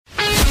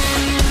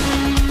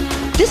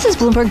This is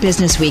Bloomberg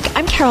Business Week.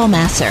 I'm Carol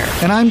Masser.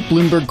 And I'm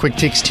Bloomberg Quick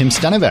Takes Tim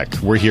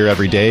Stenivek. We're here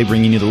every day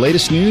bringing you the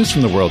latest news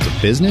from the worlds of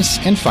business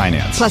and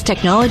finance. Plus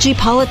technology,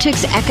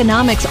 politics,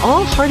 economics,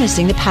 all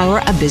harnessing the power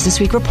of Business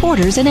Week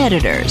reporters and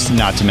editors.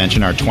 Not to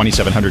mention our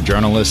 2,700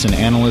 journalists and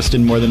analysts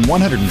in more than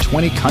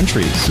 120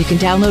 countries. You can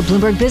download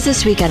Bloomberg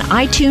Business Week on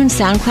iTunes,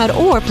 SoundCloud,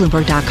 or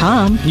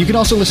Bloomberg.com. You can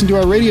also listen to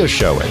our radio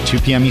show at 2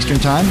 p.m. Eastern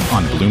Time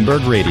on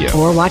Bloomberg Radio.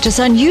 Or watch us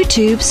on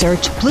YouTube.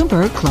 Search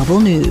Bloomberg Global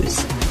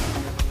News.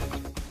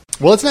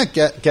 Well, let's not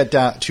get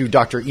down to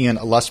Dr. Ian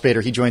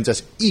Lustbader. He joins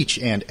us each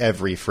and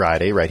every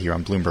Friday right here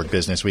on Bloomberg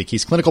Business Week.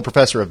 He's clinical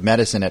professor of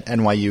medicine at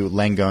NYU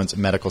Langone's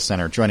Medical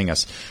Center, joining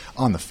us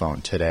on the phone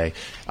today.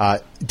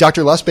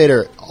 Dr.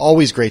 Lustbader,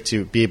 always great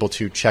to be able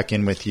to check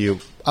in with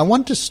you. I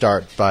want to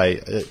start by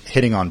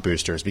hitting on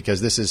boosters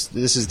because this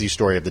is the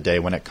story of the day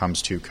when it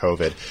comes to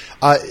COVID.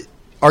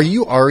 Are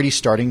you already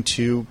starting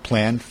to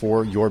plan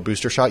for your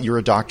booster shot? You're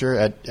a doctor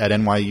at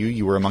NYU.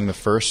 You were among the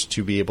first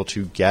to be able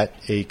to get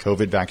a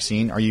COVID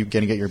vaccine. Are you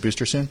going to get your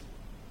booster soon?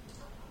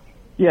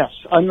 Yes.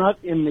 I'm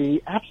not in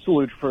the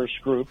absolute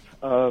first group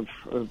of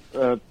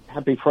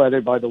Happy Friday,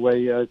 by the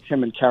way,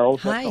 Tim and Carol.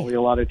 Hi. Definitely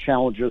a lot of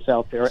challenges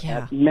out there Yeah.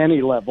 at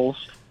many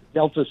levels.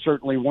 Delta is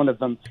certainly one of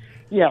them.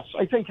 Yes,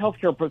 I think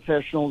healthcare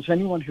professionals,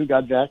 anyone who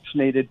got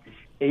vaccinated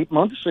 8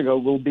 months ago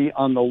will be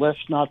on the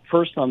list, not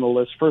first on the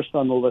list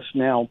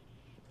now.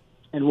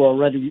 And we're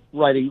already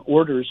writing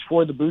orders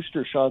for the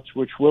booster shots,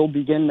 which will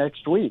begin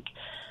next week.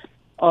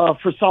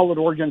 For solid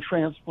organ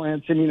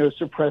transplants,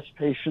 immunosuppressed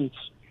patients,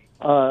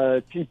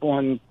 people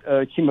on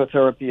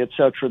chemotherapy, et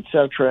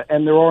cetera.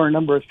 And there are a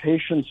number of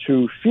patients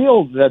who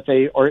feel that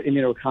they are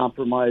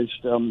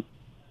immunocompromised,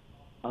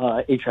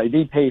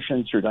 HIV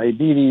patients or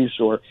diabetes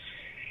or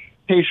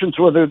patients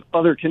with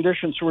other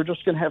conditions. So we're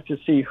just going to have to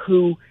see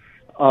who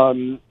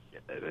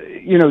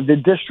the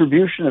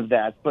distribution of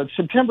that. But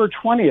September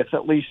 20th,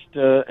 at least,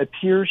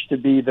 appears to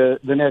be the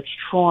next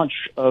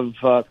tranche of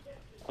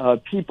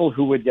people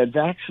who would get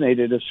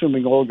vaccinated,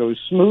 assuming all goes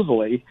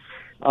smoothly.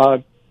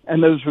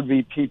 And those would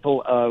be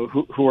people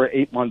who are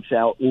 8 months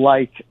out,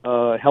 like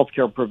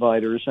healthcare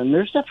providers. And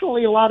there's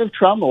definitely a lot of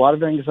trauma, a lot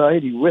of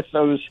anxiety with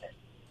those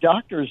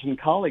doctors and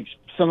colleagues,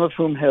 some of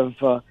whom have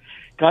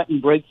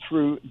gotten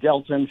breakthrough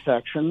Delta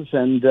infections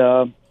and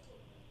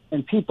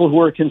people who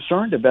are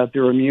concerned about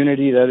their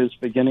immunity that is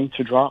beginning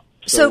to drop.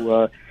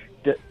 So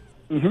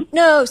Dr.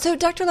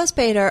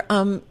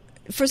 Lustbader,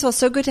 first of all,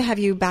 so good to have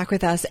you back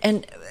with us.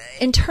 And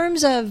in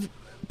terms of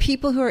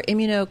people who are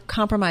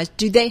immunocompromised,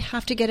 do they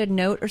have to get a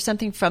note or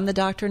something from the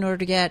doctor in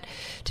order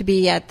to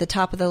be at the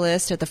top of the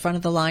list, at the front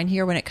of the line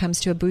here when it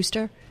comes to a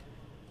booster?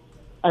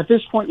 At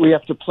this point, we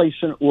have to place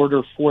an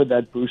order for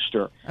that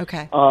booster.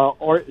 Okay.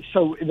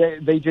 So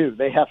they do.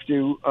 They have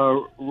to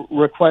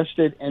request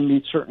it and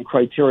meet certain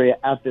criteria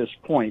at this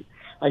point.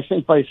 I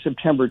think by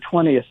September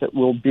 20th, it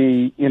will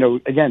be,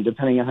 again,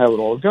 depending on how it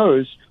all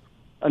goes,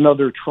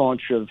 another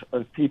tranche of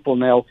people.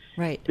 Now,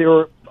 right.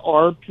 There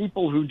are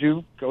people who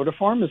do go to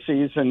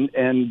pharmacies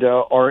and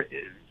are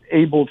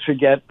able to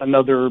get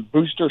another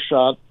booster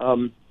shot.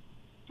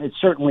 It's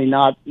certainly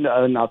not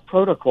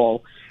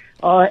protocol.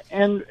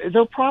 And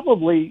there'll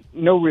probably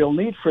no real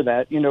need for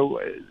that.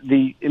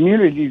 The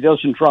immunity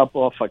doesn't drop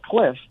off a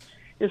cliff.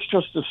 It's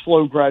just a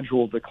slow,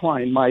 gradual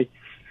decline. My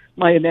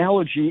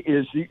analogy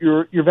is that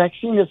your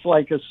vaccine is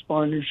like a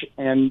sponge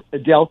and a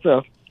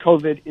Delta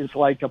COVID is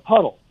like a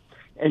puddle.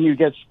 And you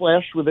get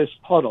splashed with this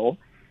puddle,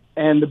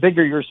 and the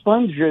bigger your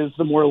sponge is,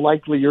 the more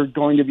likely you're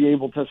going to be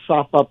able to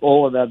sop up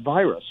all of that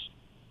virus.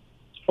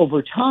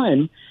 Over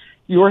time,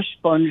 your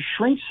sponge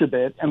shrinks a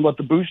bit, and what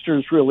the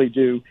boosters really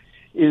do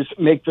is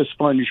make the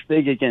sponge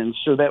big again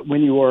so that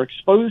when you are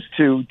exposed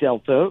to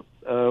Delta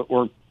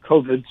or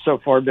COVID so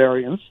far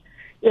variants,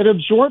 it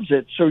absorbs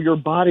it so your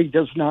body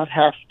does not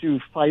have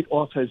to fight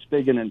off as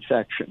big an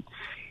infection.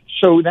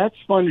 So that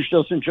sponge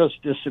doesn't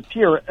just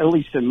disappear, at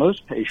least in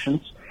most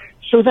patients.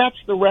 So that's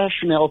the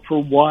rationale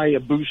for why a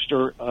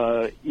booster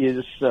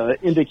is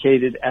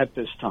indicated at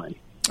this time.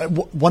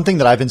 One thing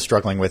that I've been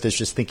struggling with is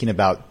just thinking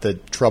about the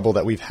trouble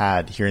that we've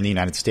had here in the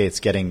United States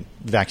getting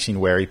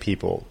vaccine-wary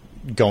people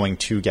going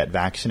to get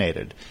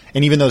vaccinated.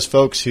 And even those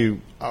folks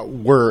who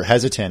were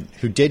hesitant,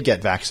 who did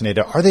get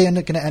vaccinated, are they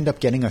going to end up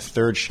getting a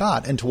third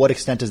shot? And to what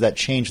extent does that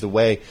change the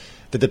way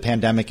that the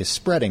pandemic is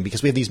spreading?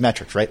 Because we have these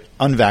metrics, right?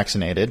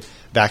 Unvaccinated,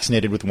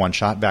 vaccinated with one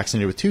shot,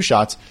 vaccinated with two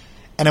shots.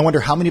 And I wonder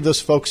how many of those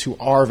folks who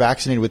are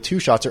vaccinated with two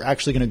shots are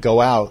actually going to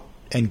go out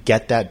and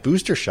get that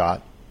booster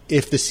shot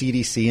if the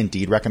CDC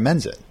indeed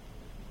recommends it.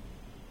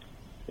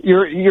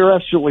 You're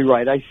absolutely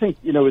right. I think,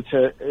 it's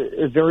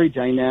a very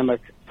dynamic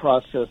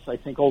process. I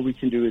think all we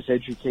can do is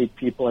educate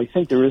people. I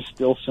think there is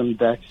still some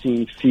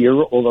vaccine fear,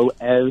 although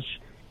as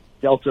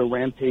Delta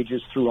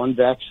rampages through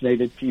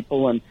unvaccinated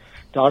people and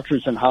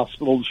doctors and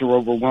hospitals are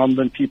overwhelmed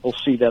and people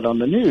see that on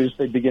the news,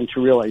 they begin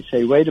to realize,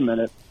 hey, wait a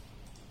minute,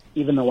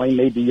 even though I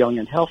may be young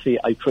and healthy,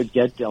 I could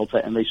get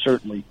Delta, and they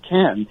certainly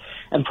can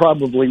and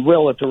probably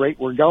will at the rate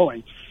we're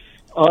going.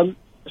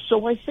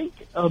 So I think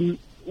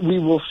we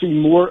will see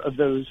more of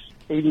those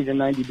 80 to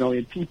 90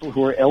 million people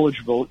who are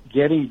eligible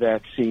getting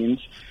vaccines.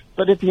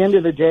 But at the end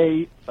of the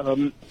day,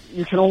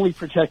 you can only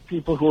protect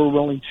people who are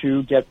willing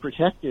to get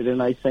protected.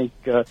 And I think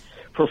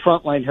for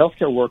frontline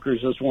healthcare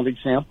workers, as one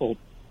example,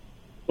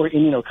 or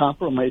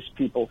immunocompromised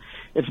people,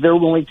 if they're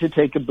willing to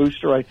take a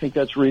booster, I think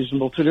that's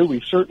reasonable to do.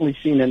 We've certainly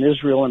seen in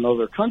Israel and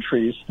other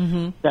countries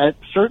that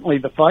certainly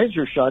the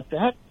Pfizer shot,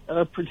 that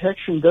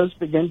protection does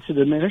begin to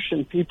diminish,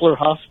 and people are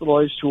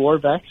hospitalized who are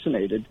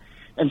vaccinated.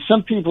 And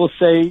some people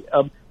say,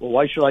 well,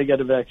 why should I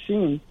get a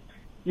vaccine,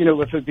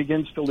 if it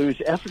begins to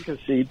lose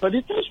efficacy? But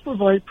it does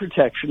provide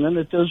protection, and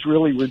it does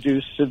really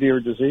reduce severe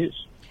disease.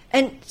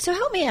 And so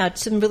help me out,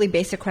 some really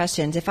basic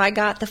questions. If I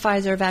got the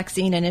Pfizer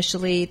vaccine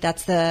initially,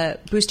 that's the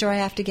booster I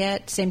have to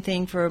get? Same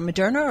thing for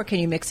Moderna, or can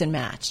you mix and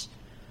match?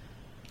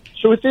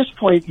 So at this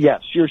point,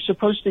 yes, you're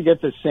supposed to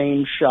get the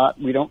same shot.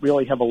 We don't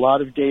really have a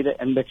lot of data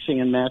and mixing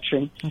and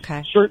matching.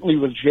 Okay. Certainly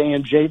with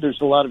J&J,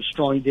 there's a lot of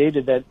strong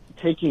data that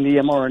taking the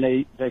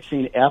mRNA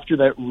vaccine after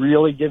that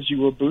really gives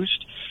you a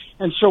boost.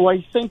 And so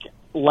I think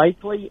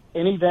likely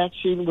any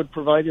vaccine would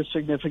provide a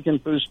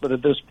significant boost, but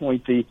at this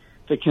point, the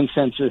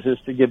consensus is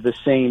to give the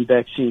same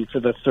vaccine for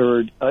the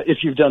third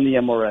if you've done the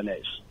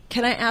mRNAs.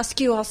 Can I ask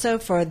you also,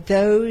 for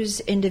those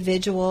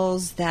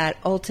individuals that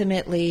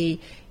ultimately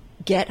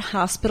get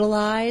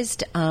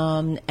hospitalized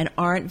and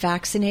aren't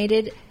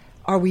vaccinated,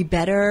 are we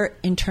better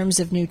in terms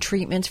of new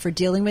treatments for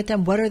dealing with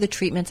them? What are the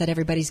treatments that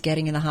everybody's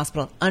getting in the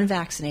hospital,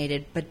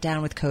 unvaccinated but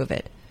down with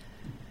COVID?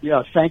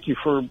 Yeah, thank you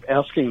for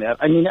asking that.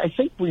 I mean, I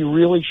think we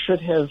really should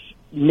have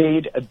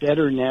made a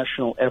better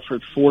national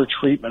effort for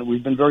treatment.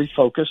 We've been very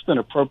focused, and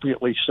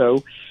appropriately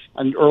so,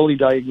 on early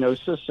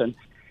diagnosis and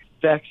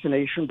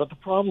vaccination, but the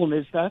problem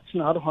is that's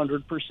not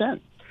 100%.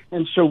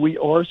 And so we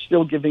are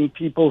still giving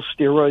people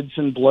steroids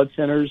and blood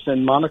thinners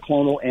and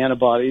monoclonal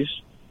antibodies,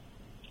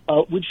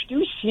 which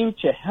do seem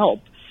to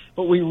help,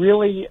 but we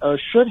really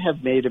should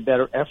have made a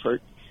better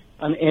effort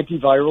on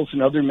antivirals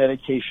and other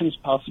medications,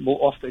 possible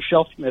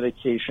off-the-shelf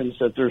medications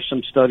that there's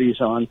some studies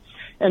on,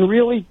 and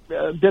really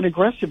been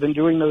aggressive in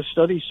doing those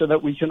studies so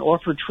that we can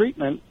offer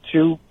treatment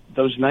to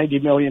those 90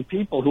 million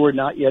people who are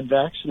not yet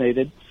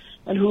vaccinated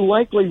and who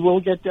likely will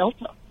get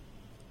Delta.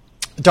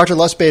 Dr.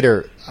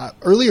 Lustbader,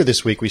 earlier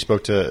this week we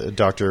spoke to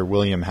Dr.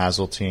 William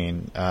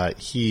Hazeltine.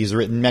 He's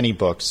written many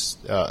books,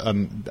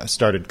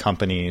 started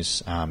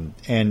companies,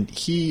 and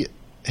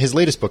his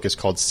latest book is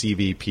called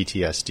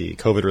CVPTSD,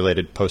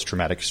 COVID-related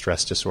post-traumatic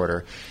stress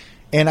disorder.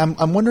 And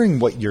I'm wondering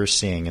what you're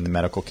seeing in the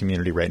medical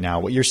community right now,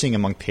 what you're seeing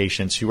among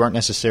patients who haven't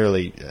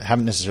necessarily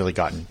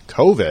gotten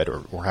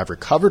COVID or have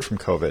recovered from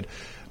COVID,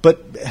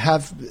 but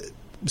have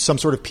some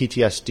sort of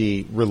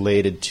PTSD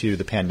related to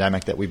the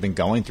pandemic that we've been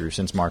going through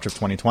since March of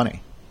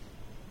 2020.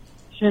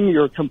 Tim,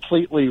 you're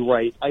completely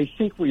right. I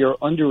think we are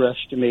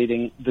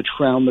underestimating the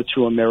trauma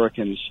to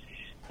Americans.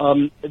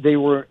 They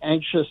were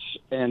anxious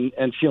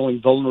and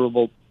feeling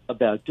vulnerable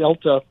about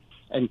Delta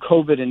and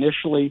COVID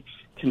initially,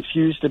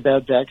 confused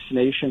about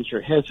vaccinations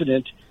or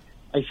hesitant.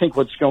 I think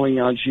what's going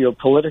on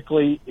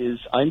geopolitically is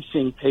I'm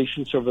seeing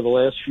patients over the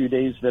last few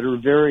days that are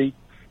very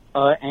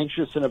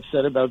anxious and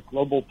upset about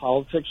global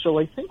politics. So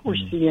I think we're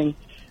seeing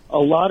a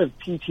lot of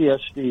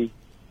PTSD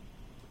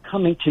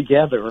coming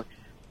together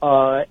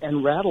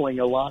and rattling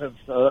a lot of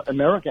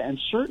America, and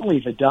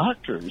certainly the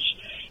doctors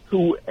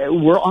who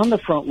were on the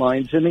front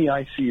lines in the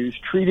ICUs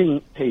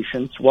treating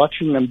patients,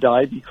 watching them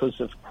die because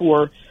of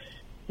poor,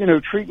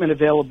 treatment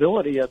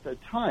availability at the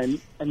time,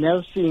 and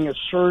now seeing a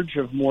surge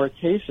of more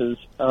cases.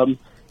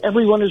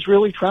 Everyone is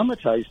really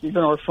traumatized,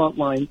 even our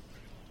frontline,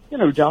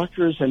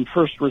 doctors and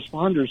first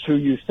responders who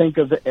you think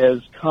of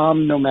as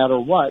calm no matter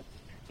what.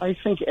 I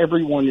think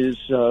everyone is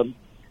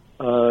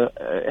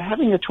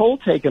having a toll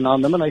taken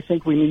on them, and I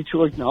think we need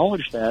to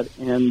acknowledge that.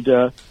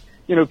 And,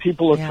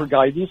 people look for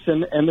guidance,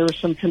 and there are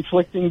some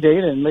conflicting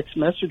data and mixed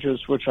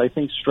messages, which I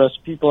think stress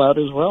people out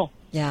as well.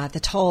 Yeah, the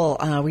toll,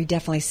 we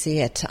definitely see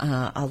it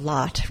a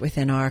lot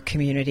within our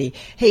community.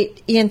 Hey,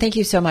 Ian, thank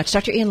you so much.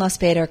 Dr. Ian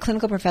Lustbader,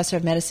 clinical professor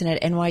of medicine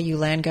at NYU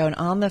Langone,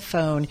 on the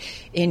phone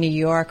in New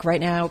York. Right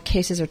now,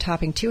 cases are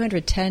topping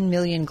 210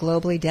 million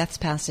globally, deaths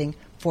passing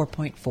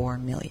 4.4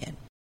 million.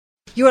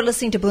 You are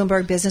listening to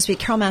Bloomberg Business Week.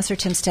 Carol Master,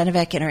 Tim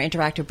Stenovic in our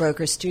Interactive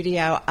Brokers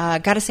studio.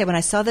 Got to say, when I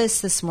saw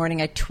this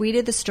morning, I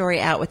tweeted the story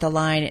out with the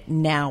line,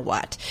 "Now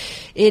what?"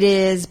 It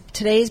is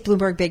today's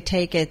Bloomberg Big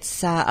Take.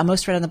 It's a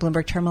most read on the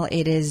Bloomberg terminal.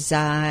 It is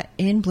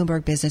in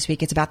Bloomberg Business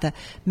Week. It's about the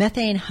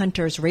methane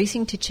hunters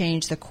racing to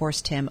change the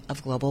course, Tim,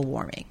 of global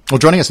warming. Well,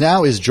 joining us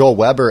now is Joel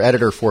Weber,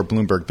 editor for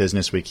Bloomberg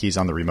Business Week. He's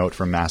on the remote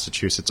from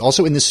Massachusetts.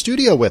 Also in the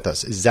studio with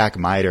us is Zach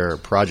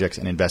Meider, projects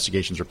and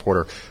investigations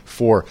reporter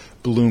for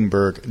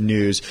Bloomberg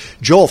News.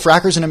 Joel,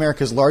 frackers in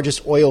America's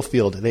largest oil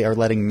field, they are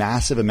letting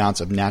massive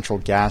amounts of natural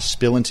gas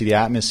spill into the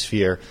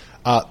atmosphere,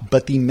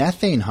 but the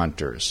methane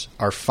hunters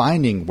are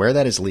finding where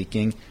that is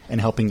leaking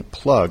and helping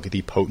plug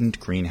the potent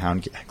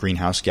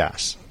greenhouse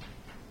gas.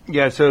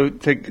 Yeah, so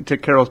to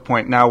Carol's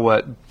point, now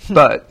what?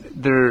 But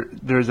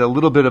there's a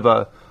little bit of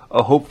a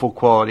hopeful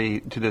quality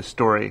to this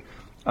story,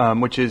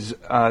 which is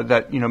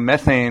that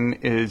methane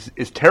is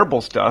terrible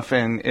stuff,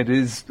 and it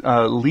is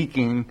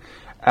leaking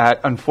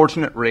at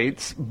unfortunate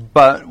rates,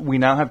 but we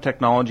now have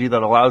technology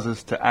that allows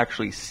us to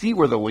actually see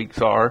where the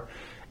leaks are,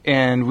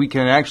 and we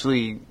can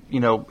actually,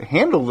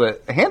 handle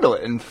it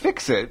and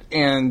fix it.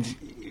 And,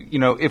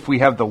 if we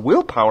have the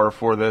willpower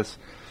for this,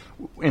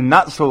 in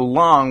not so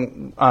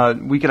long,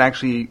 we can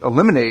actually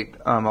eliminate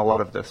a lot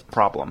of this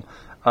problem.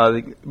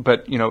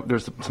 But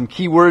there's some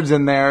key words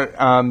in there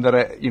that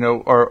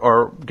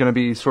are going to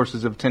be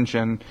sources of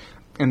tension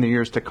in the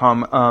years to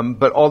come.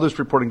 But all this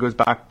reporting goes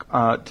back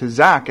to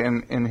Zach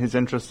and his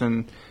interest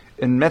in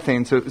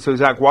methane. So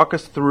Zach, walk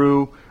us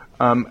through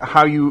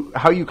how you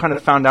kind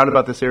of found out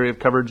about this area of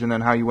coverage, and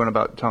then how you went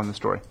about telling the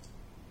story.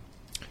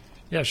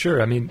 Yeah,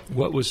 sure. I mean,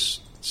 what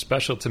was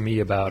special to me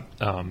about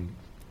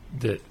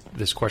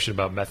this question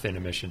about methane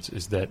emissions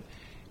is that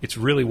it's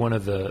really one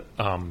of the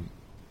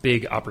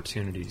big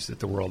opportunities that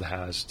the world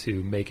has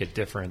to make a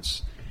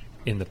difference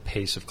in the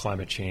pace of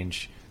climate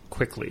change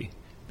quickly,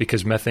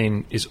 because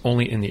methane is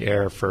only in the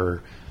air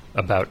for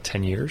about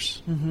 10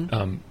 years.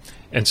 Mm-hmm.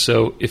 And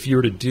so if you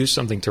were to do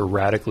something to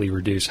radically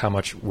reduce how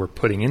much we're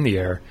putting in the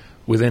air,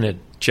 within a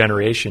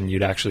generation,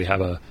 you'd actually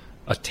have a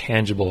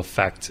tangible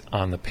effect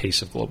on the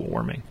pace of global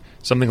warming.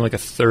 Something like a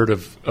third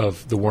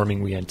of the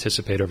warming we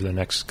anticipate over the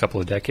next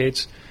couple of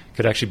decades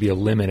could actually be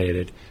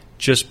eliminated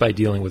just by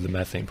dealing with the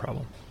methane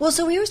problem. Well,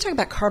 so we always talk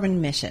about carbon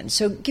emissions.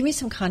 So give me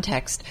some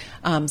context,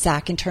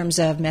 Zach, in terms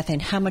of methane.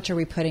 How much are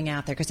we putting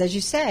out there? Because as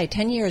you say,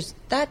 10 years,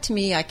 that to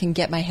me, I can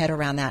get my head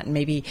around that, and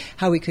maybe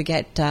how we could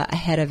get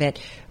ahead of it.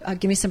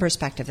 Give me some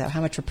perspective, though, how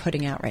much we're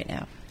putting out right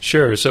now.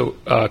 Sure. So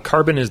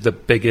carbon is the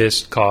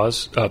biggest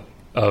cause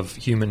of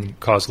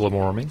human-caused global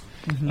warming.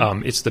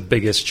 Mm-hmm. It's the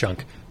biggest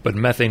chunk, but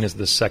methane is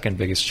the second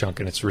biggest chunk,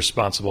 and it's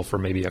responsible for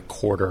maybe a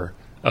quarter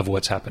of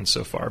what's happened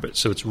so far.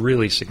 So it's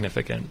really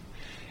significant.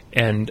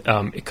 And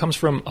it comes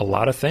from a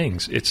lot of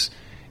things. It's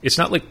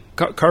not like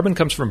carbon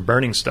comes from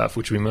burning stuff,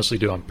 which we mostly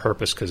do on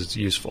purpose because it's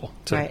useful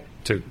to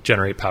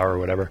generate power or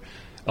whatever.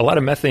 A lot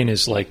of methane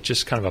is like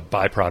just kind of a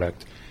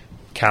byproduct.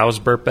 Cows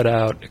burp it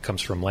out. It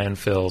comes from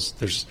landfills.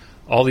 There's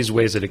all these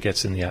ways that it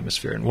gets in the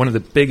atmosphere. And one of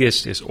the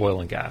biggest is oil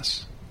and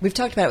gas. We've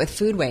talked about it with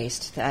food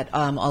waste, that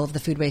all of the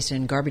food waste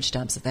in garbage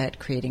dumps, that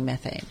creating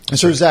methane. And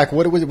so, Zach,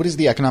 what is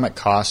the economic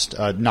cost,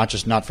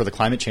 not for the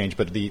climate change,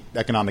 but the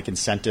economic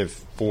incentive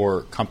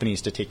for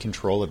companies to take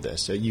control of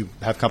this? You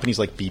have companies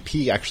like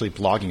BP actually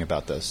blogging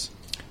about this.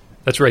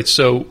 That's right.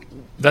 So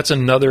that's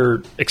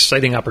another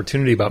exciting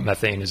opportunity about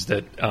methane is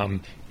that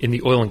in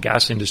the oil and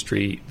gas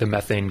industry, the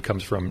methane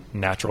comes from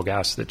natural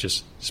gas that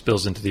just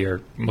spills into the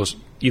air, most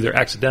either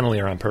accidentally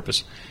or on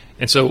purpose.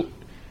 And so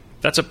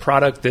that's a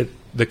product that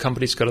the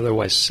companies could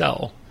otherwise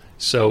sell.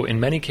 So in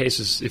many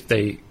cases, if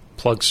they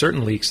plug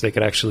certain leaks, they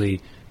could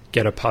actually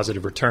get a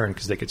positive return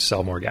because they could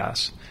sell more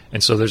gas.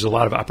 And so there's a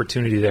lot of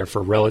opportunity there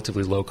for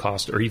relatively low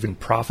cost or even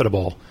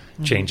profitable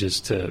changes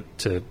to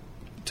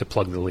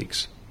plug the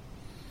leaks.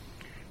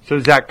 So,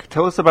 Zach,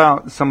 tell us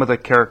about some of the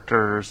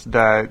characters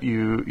that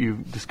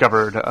you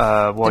discovered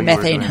while you were doing this.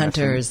 The methane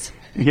hunters.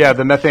 Yeah,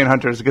 the methane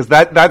hunters, because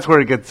that's where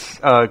it gets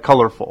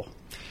colorful.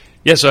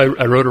 Yeah, so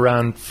I rode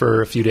around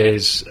for a few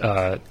days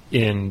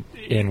in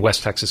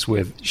West Texas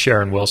with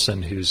Sharon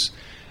Wilson, who's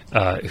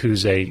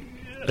a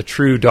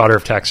true daughter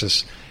of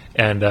Texas,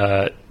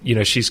 and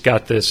she's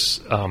got this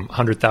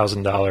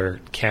 $100,000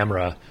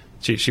 camera.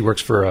 She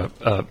works for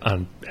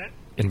an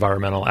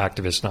environmental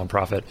activist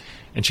nonprofit,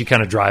 and she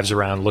kind of drives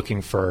around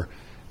looking for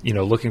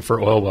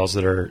oil wells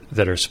that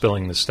are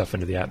spilling this stuff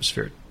into the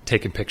atmosphere,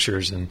 taking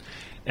pictures and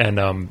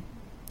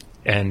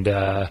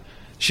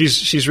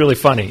she's really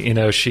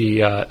funny.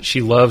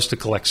 She loves to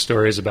collect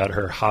stories about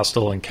her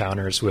hostile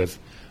encounters with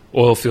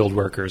oil field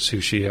workers,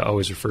 who she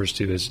always refers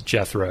to as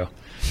Jethro.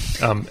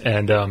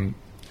 And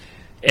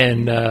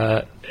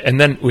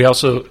then we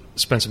also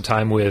spent some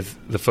time with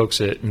the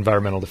folks at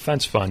Environmental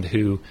Defense Fund,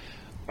 who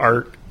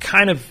are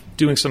kind of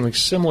doing something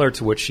similar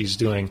to what she's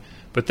doing,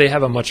 but they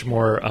have a much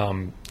more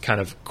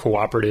kind of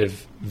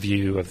cooperative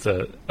view of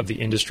the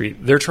industry.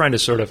 They're trying to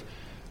sort of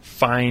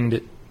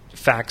find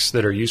facts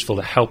that are useful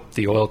to help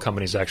the oil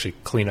companies actually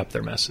clean up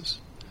their messes.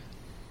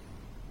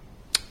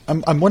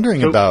 I'm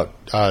wondering about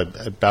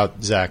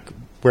Zach,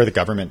 where the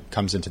government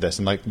comes into this,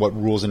 and like what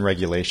rules and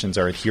regulations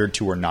are adhered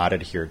to or not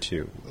adhered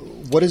to.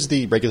 What is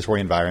the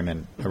regulatory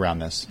environment around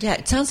this? Yeah,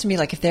 it sounds to me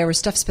like if there was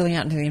stuff spilling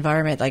out into the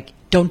environment, like,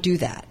 don't do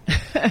that.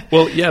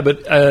 Well, yeah,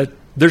 but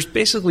there's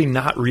basically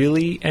not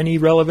really any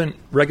relevant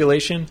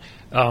regulation.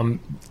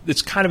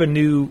 It's kind of a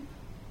new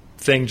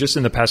thing just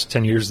in the past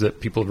 10 years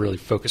that people have really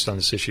focused on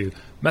this issue.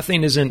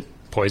 Methane isn't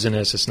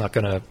poisonous. It's not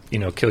going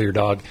to, kill your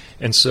dog.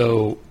 And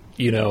so,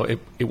 it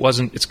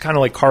wasn't, it's kind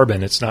of like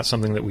carbon. It's not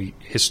something that we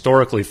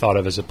historically thought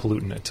of as a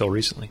pollutant until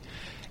recently.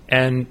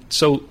 And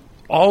so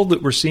all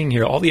that we're seeing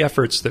here, all the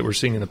efforts that we're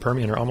seeing in the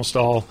Permian are almost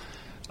all,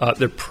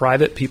 they're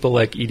private people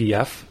like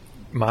EDF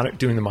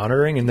doing the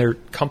monitoring, and they're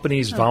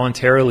companies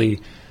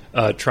voluntarily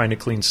trying to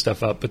clean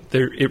stuff up. But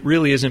it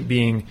really isn't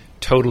being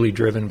totally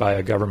driven by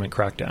a government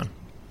crackdown.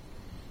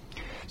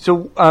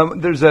 So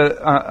there's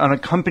an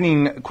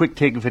accompanying quick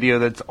take video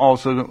that's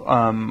also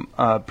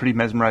pretty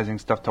mesmerizing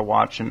stuff to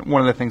watch. And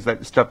one of the things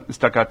that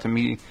stuck out to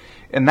me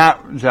in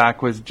that,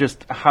 Zach, was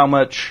just how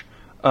much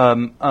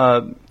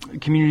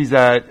communities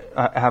that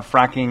have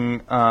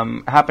fracking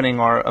happening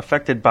are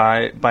affected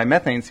by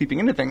methane seeping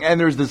into things. And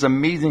there's this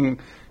amazing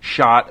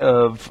shot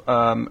of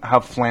how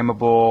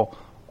flammable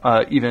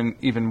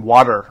even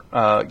water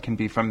can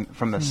be from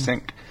the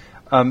sink.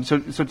 So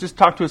just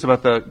talk to us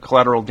about the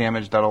collateral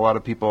damage that a lot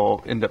of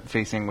people end up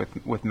facing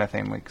with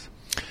methane leaks.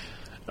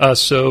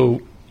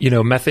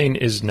 Methane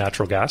is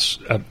natural gas.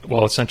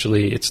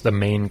 Essentially, it's the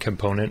main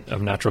component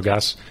of natural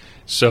gas.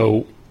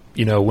 So,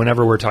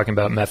 whenever we're talking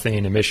about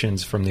methane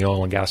emissions from the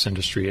oil and gas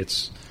industry,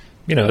 it's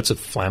a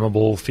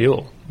flammable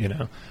fuel,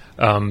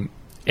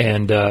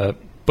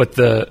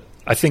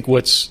 I think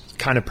what's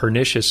kind of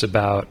pernicious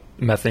about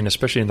methane,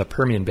 especially in the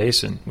Permian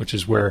Basin, which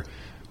is where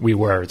we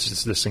were, it's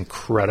just this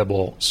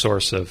incredible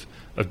source of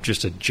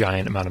just a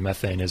giant amount of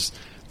methane, is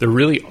there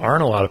really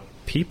aren't a lot of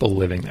people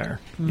living there,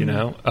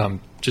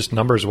 just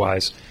numbers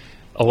wise.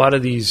 A lot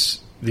of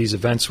these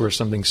events where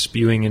something's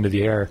spewing into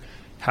the air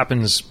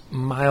happens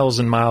miles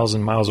and miles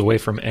and miles away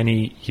from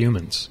any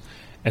humans.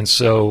 And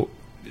so,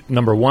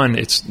 number one,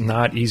 it's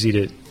not easy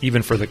to,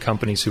 even for the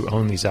companies who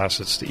own these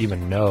assets, to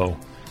even know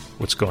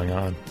what's going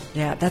on.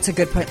 Yeah, that's a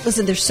good point.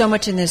 Listen, there's so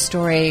much in this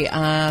story.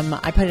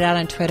 I put it out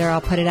on Twitter. I'll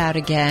put it out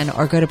again,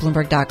 or go to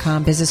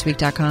Bloomberg.com,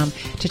 businessweek.com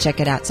to check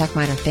it out. Zach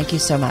Miner, thank you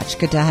so much.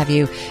 Good to have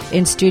you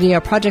in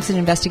studio. Projects and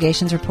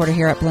investigations reporter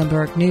here at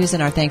Bloomberg News,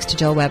 and our thanks to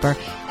Joel Weber,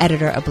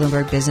 editor of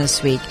Bloomberg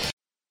Business Week.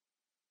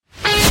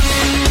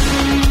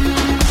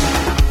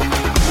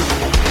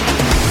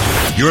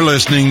 You're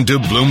listening to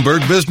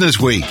Bloomberg Business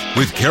Week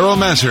with Carol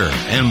Massar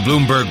and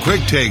Bloomberg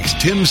Quick Takes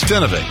Tim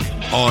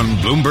Stenovic on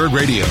Bloomberg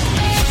Radio.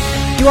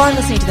 You are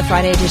listening to the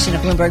Friday edition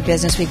of Bloomberg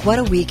Business Week. What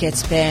a week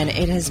it's been.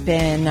 It has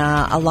been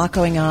a lot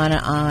going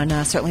on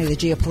certainly the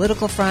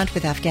geopolitical front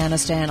with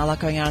Afghanistan, a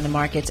lot going on in the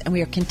markets, and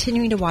we are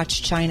continuing to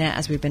watch China,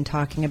 as we've been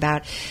talking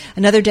about.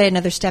 Another day,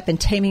 another step in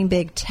taming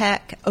big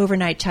tech.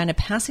 Overnight, China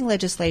passing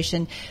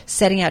legislation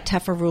setting out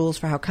tougher rules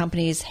for how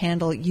companies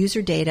handle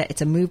user data.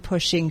 It's a move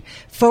pushing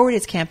forward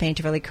its campaign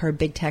to really curb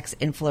big tech's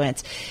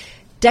influence.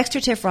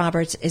 Dexter Tiff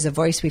Roberts is a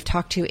voice we've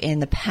talked to in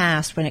the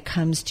past when it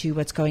comes to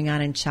what's going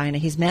on in China.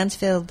 He's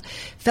Mansfield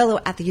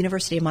Fellow at the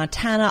University of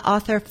Montana,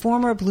 author,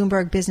 former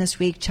Bloomberg Business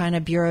Week China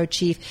Bureau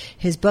Chief.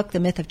 His book, The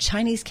Myth of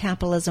Chinese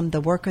Capitalism,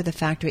 The Worker, the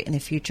Factory, and the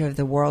Future of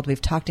the World.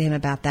 We've talked to him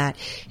about that.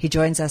 He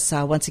joins us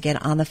once again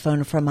on the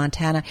phone from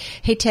Montana.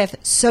 Hey, Tiff,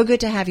 so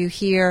good to have you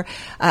here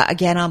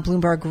again on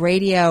Bloomberg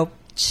Radio.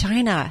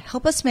 China,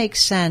 help us make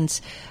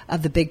sense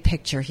of the big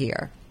picture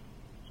here.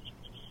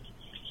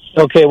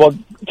 Okay, well,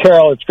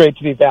 Carol, it's great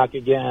to be back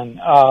again.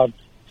 I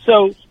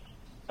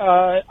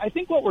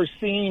think what we're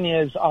seeing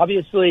is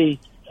obviously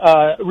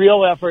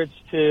real efforts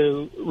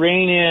to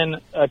rein in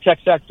a tech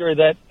sector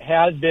that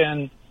has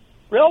been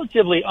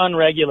relatively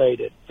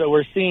unregulated. So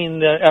we're seeing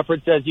the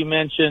efforts, as you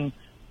mentioned,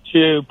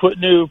 to put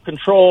new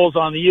controls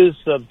on the use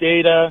of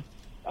data.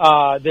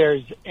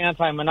 There's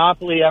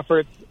anti-monopoly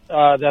efforts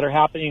that are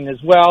happening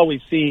as well.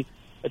 We see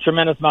a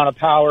tremendous amount of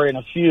power in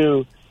a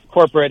few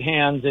corporate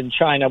hands in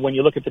China when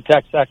you look at the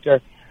tech sector.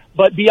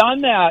 But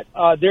beyond that,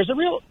 there's a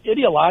real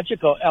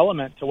ideological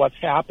element to what's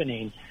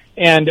happening.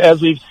 And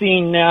as we've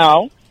seen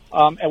now,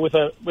 and with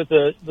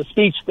the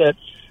speech that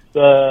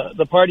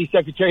the party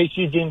secretary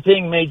Xi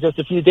Jinping made just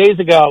a few days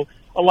ago,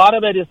 a lot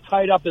of it is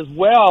tied up as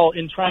well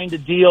in trying to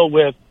deal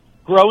with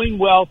growing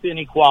wealth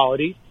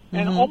inequality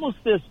and almost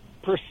this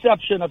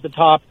perception at the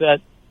top that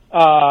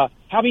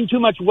having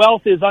too much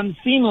wealth is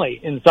unseemly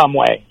in some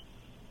way.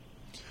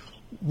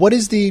 What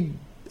is the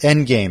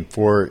end game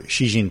for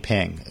Xi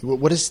Jinping?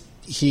 What is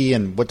he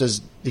and what does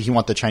he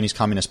want the Chinese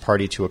Communist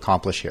Party to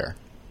accomplish here?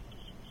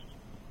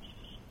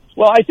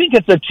 Well, I think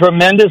it's a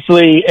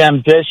tremendously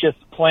ambitious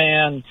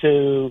plan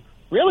to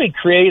really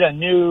create a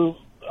new,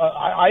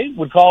 I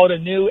would call it a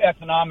new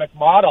economic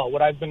model,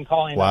 what I've been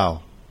calling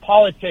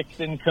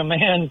politics in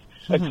command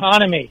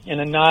economy,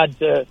 in a nod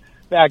to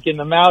back in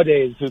the Mao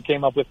days who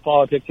came up with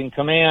politics in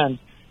command.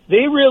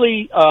 They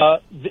really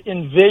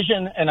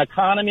envision an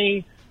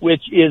economy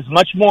which is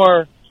much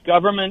more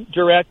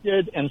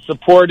government-directed and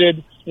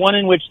supported, one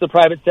in which the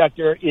private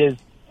sector is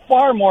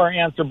far more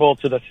answerable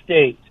to the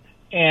state.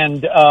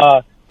 And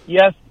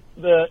yes,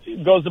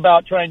 it goes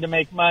about trying to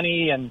make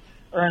money and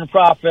earn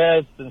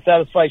profits and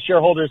satisfy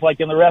shareholders like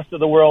in the rest of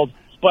the world,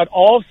 but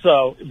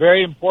also,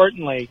 very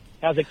importantly,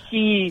 has a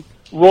key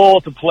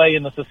role to play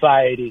in the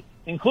society,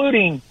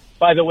 including,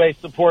 by the way,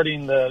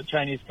 supporting the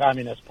Chinese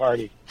Communist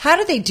Party. How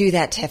do they do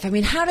that, Tiff? I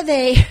mean, how do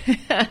they,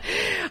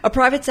 a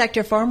private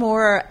sector far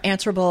more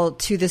answerable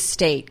to the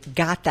state,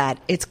 got that,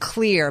 it's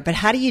clear, but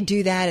how do you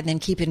do that and then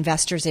keep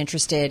investors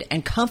interested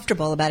and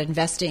comfortable about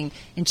investing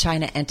in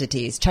Chinese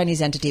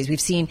entities? We've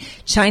seen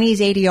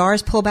Chinese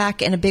ADRs pull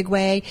back in a big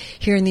way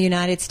here in the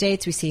United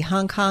States. We see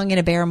Hong Kong in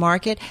a bear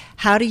market.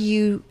 How do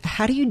you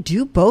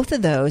do both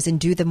of those and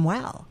do them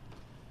well?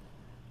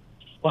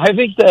 Well, I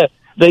think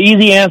the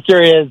easy answer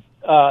is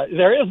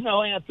There is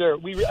no answer.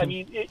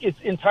 It's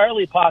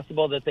entirely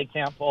possible that they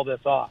can't pull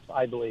this off,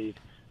 I believe.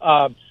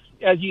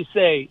 As you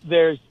say,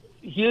 there's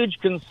huge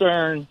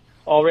concern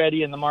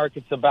already in the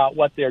markets about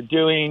what they're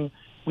doing.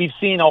 We've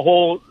seen a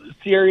whole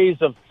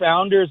series of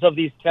founders of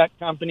these tech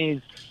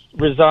companies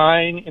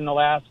resign in the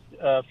last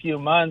few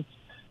months.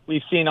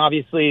 We've seen,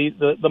 obviously,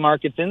 the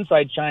markets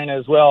inside China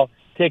as well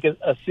take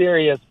a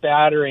serious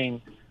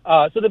battering.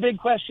 So the big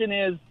question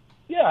is,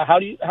 how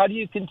do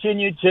you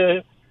continue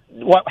to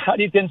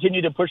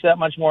push that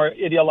much more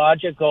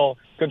ideological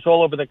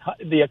control over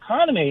the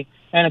economy,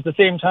 and at the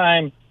same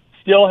time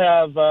still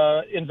have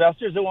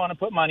investors that want to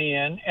put money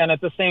in, and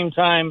at the same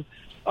time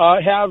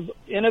have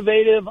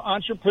innovative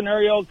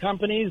entrepreneurial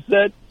companies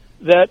that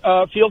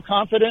feel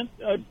confident,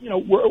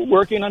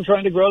 working on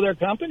trying to grow their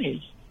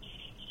companies.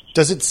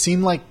 Does it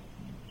seem like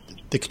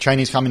the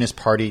Chinese Communist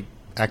Party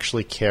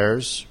actually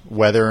cares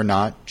whether or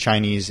not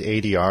Chinese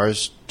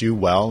ADRs do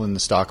well in the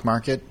stock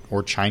market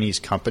or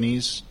Chinese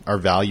companies are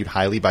valued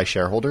highly by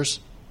shareholders?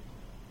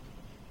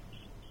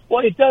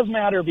 Well, it does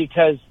matter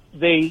because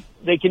they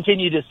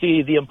continue to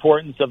see the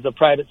importance of the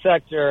private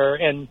sector,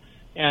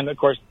 and of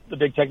course the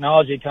big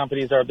technology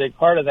companies are a big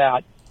part of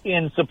that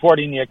in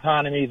supporting the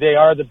economy. They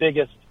are the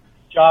biggest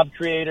job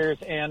creators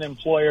and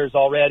employers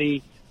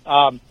already.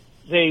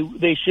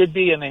 They should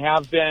be, and they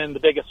have been, the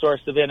biggest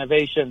source of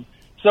innovation.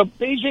 So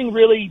Beijing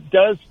really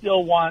does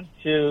still want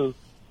to.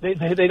 They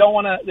don't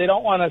want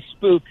to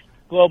spook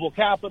global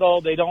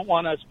capital. They don't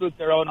want to spook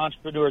their own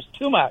entrepreneurs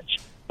too much.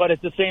 But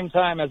at the same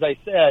time, as I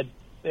said,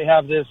 they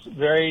have this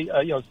very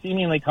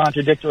seemingly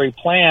contradictory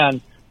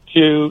plan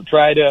to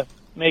try to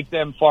make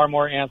them far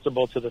more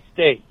answerable to the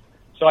state.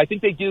 So I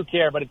think they do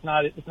care, but it's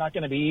not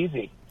going to be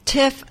easy.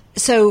 Tiff,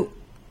 so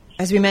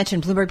as we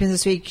mentioned, Bloomberg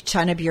Businessweek,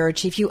 China Bureau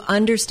Chief, you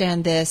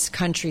understand this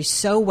country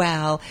so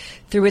well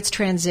through its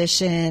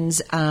transitions,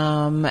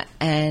 and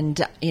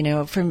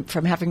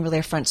from having really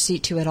a front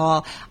seat to it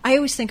all. I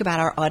always think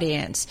about our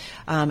audience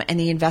and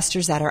the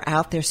investors that are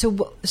out there. So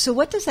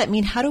what does that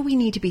mean? How do we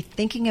need to be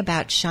thinking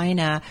about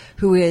China,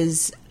 who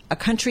is a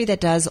country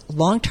that does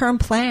long-term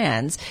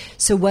plans?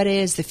 So what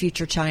is the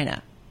future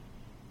China?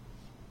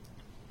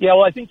 Yeah,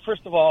 well, I think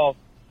first of all,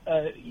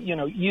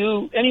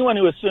 anyone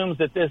who assumes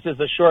that this is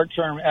a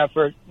short-term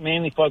effort,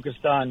 mainly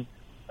focused on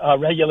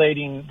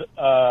regulating,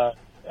 as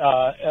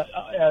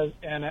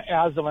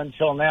of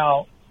until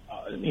now,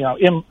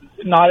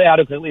 not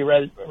adequately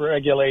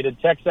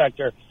regulated tech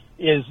sector,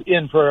 is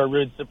in for a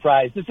rude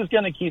surprise. This is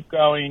going to keep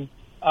going.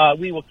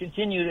 We will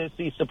continue to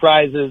see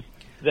surprises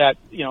that,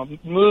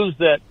 moves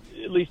that,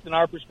 at least in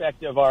our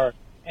perspective, are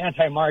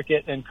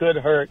anti-market and could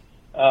hurt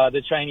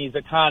the Chinese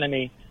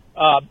economy.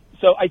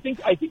 So I think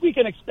we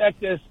can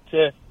expect this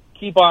to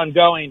keep on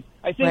going.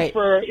 I think right.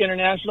 For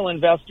international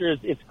investors,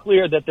 it's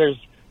clear that there's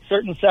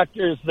certain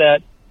sectors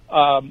that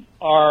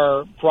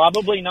are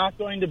probably not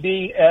going to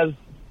be they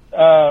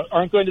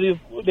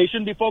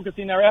shouldn't be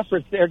focusing their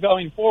efforts there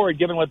going forward,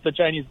 given what the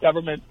Chinese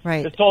government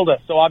right. has told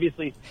us. So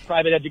obviously,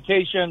 private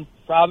education,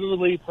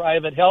 probably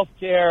private health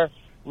care,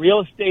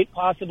 real estate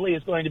possibly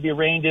is going to be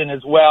reined in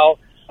as well.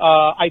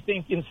 I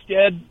think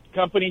instead,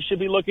 companies should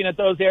be looking at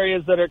those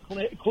areas that are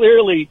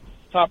clearly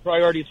top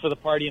priorities for the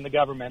party and the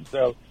government.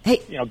 So,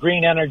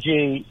 green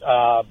energy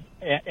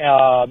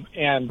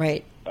and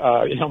right.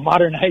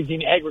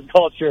 Modernizing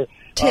agriculture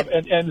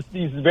and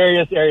these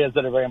various areas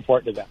that are very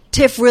important to them.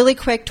 Tiff, really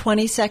quick,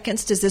 20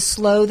 seconds. Does this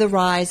slow the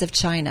rise of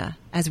China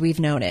as we've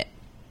known it?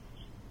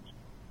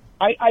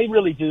 I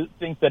really do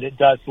think that it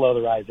does slow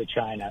the rise of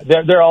China.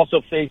 They're also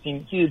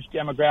facing huge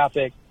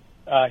demographic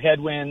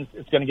headwinds.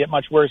 It's going to get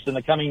much worse in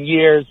the coming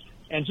years.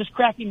 And just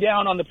cracking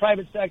down on the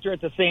private sector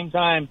at the same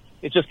time,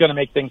 it's just going to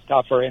make things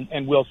tougher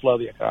and will slow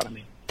the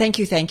economy.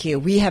 Thank you.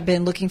 We have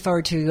been looking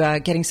forward to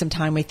getting some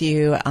time with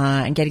you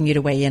and getting you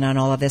to weigh in on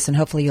all of this, and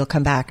hopefully you'll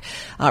come back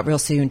real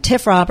soon.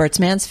 Tiff Roberts,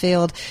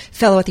 Mansfield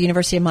Fellow at the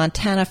University of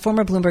Montana,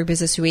 former Bloomberg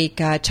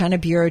Businessweek, China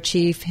Bureau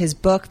Chief. His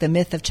book, The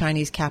Myth of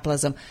Chinese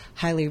Capitalism,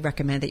 highly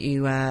recommend that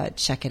you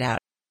check it out.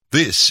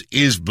 This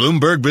is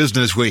Bloomberg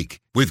Businessweek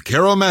with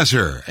Carol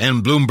Massar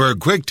and Bloomberg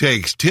Quick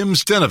Takes Tim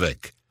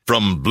Stenovic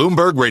from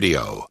Bloomberg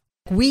Radio.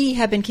 We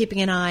have been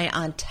keeping an eye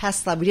on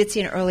Tesla. We did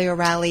see an earlier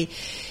rally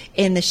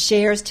in the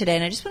shares today,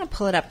 and I just want to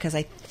pull it up because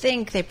I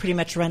think they pretty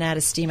much run out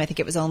of steam. I think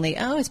it was only,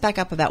 it's back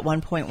up about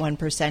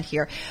 1.1%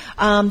 here.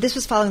 This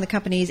was following the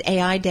company's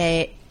AI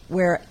Day,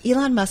 where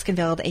Elon Musk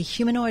unveiled a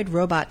humanoid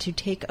robot to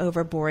take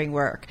over boring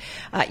work.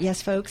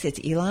 Yes, folks,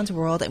 it's Elon's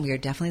world, and we are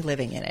definitely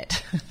living in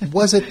it.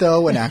 Was it,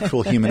 though, an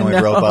actual humanoid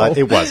No. robot?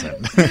 It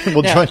wasn't.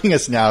 Well, No. Joining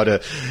us now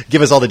to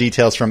give us all the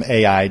details from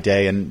AI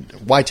Day and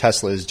why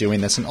Tesla is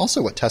doing this, and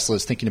also what Tesla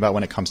is thinking about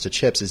when it comes to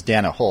chips, is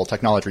Dana Hull,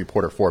 technology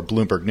reporter for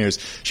Bloomberg News.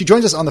 She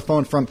joins us on the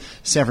phone from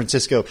San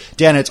Francisco.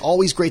 Dana, it's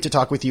always great to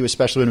talk with you,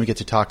 especially when we get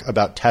to talk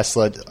about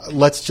Tesla.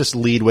 Let's just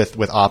lead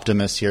with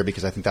Optimus here,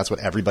 because I think that's what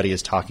everybody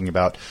is talking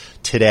about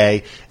today.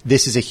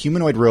 This is a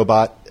humanoid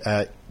robot.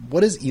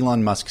 What does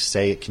Elon Musk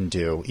say it can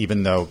do,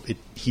 even though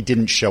he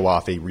didn't show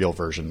off a real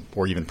version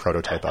or even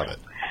prototype of it?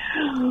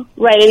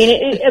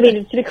 Right. I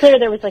mean, to be clear,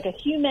 there was like a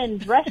human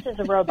dressed as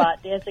a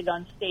robot dancing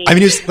on stage. I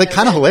mean, it was like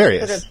kind of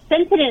hilarious.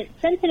 Sort of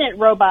sentient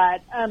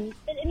robot. I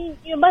mean,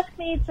 Musk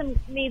made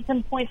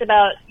some points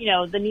about,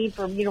 the need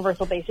for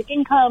universal basic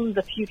income,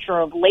 the future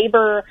of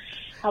labor,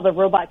 how the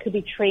robot could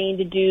be trained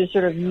to do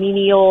sort of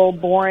menial,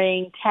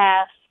 boring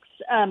tasks.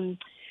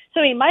 So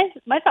I mean,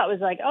 my thought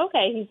was like,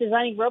 okay, he's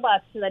designing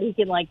robots so that he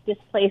can like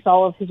displace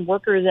all of his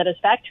workers at his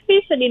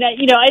factories. I mean,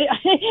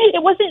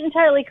 it wasn't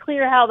entirely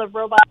clear how the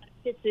robot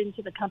fits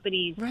into the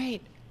company's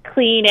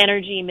clean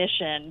energy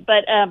mission.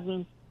 But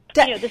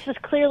this is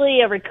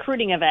clearly a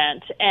recruiting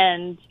event,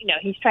 and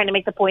he's trying to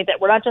make the point that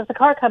we're not just a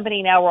car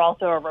company now; we're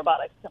also a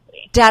robotics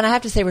company. Dan, I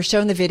have to say, we're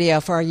showing the video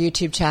for our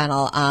YouTube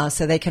channel,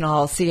 so they can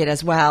all see it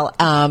as well.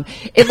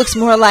 It looks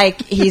more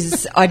like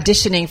he's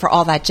auditioning for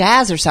All That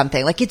Jazz or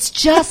something. Like it's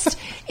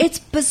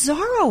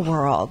bizarro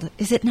world,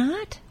 is it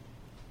not?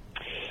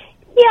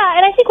 Yeah,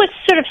 and I think what's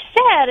sort of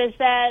sad is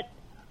that,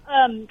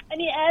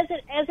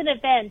 as an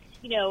event,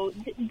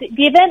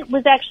 the event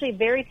was actually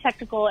very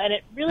technical, and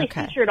it really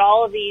featured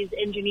all of these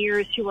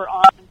engineers who were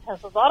on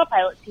Tesla's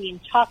autopilot team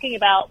talking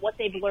about what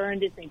they've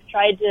learned as they've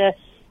tried to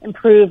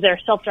improve their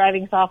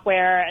self-driving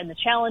software and the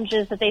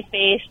challenges that they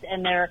faced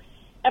and their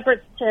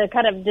efforts to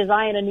kind of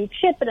design a new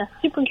chip and a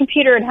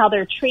supercomputer and how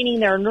they're training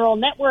their neural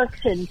networks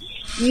and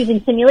using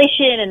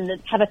simulation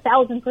and have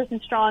 1,000-person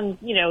strong,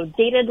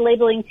 data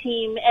labeling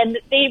team. And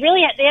they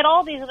had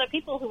all these other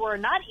people who were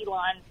not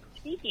Elon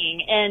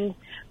speaking, and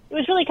it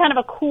was really kind of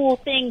a cool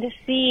thing to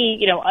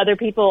see, other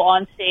people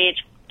on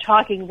stage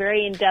talking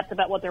very in depth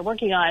about what they're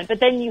working on. But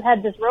then you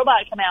had this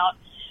robot come out,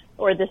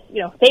 or this,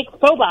 fake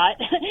robot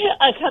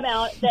come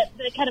out that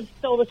kind of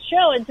stole the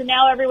show. And so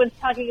now everyone's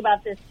talking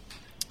about this,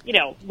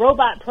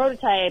 robot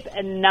prototype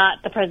and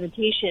not the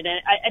presentation.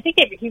 And I think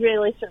he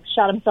really sort of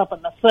shot himself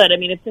in the foot. I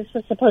mean, if this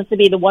was supposed to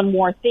be the one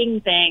more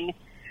thing,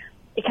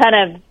 it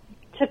kind of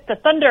took the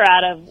thunder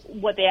out of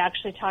what they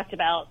actually talked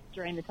about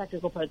during the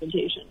technical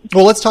presentation.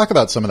 Well, let's talk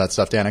about some of that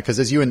stuff, Dana, because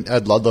as you and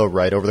Ed Ludlow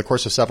write, over the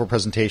course of several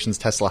presentations,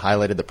 Tesla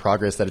highlighted the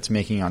progress that it's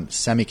making on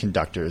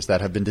semiconductors that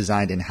have been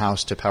designed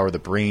in-house to power the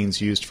brains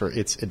used for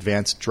its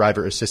advanced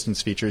driver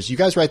assistance features. You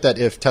guys write that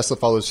if Tesla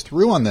follows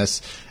through on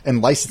this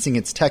and licensing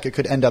its tech, it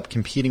could end up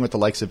competing with the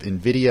likes of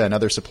NVIDIA and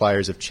other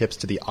suppliers of chips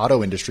to the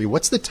auto industry.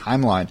 What's the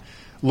timeline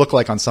look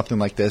like on something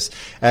like this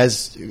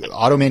as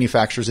auto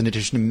manufacturers, in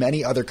addition to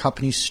many other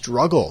companies,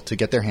 struggle to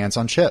get their hands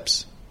on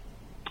chips?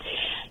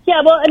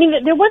 Yeah, well, I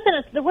mean, there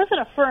wasn't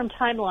a firm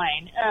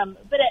timeline,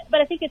 but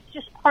I think it's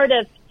just part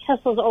of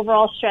Tesla's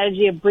overall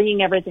strategy of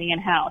bringing everything in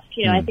house.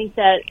 I think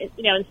that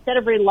instead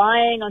of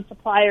relying on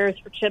suppliers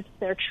for chips,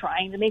 they're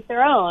trying to make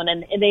their own,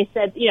 and they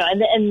said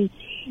and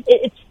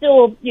it's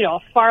still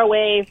far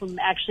away from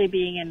actually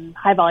being in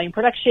high volume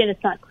production.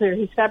 It's not clear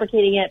who's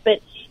fabricating it,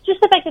 but just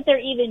the fact that they're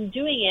even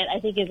doing it, I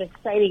think, is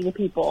exciting to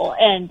people.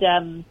 And,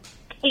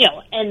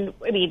 and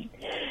I mean,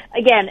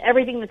 again,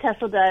 everything that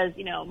Tesla does,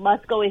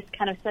 Musk always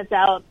kind of sets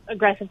out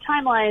aggressive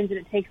timelines, and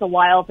it takes a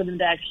while for them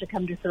to actually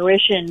come to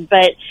fruition.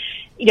 But,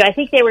 I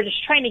think they were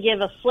just trying to give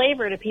a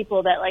flavor to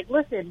people that, like,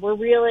 listen, we're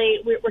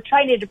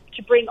trying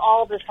to bring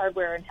all of this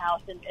hardware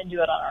in-house and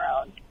do it on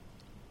our own.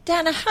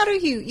 Dana, how do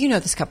you know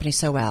this company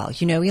so well?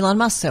 You know Elon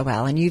Musk so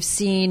well, and you've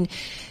seen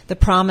the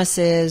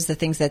promises, the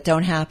things that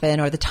don't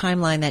happen, or the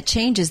timeline that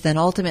changes, then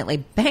ultimately,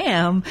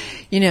 bam,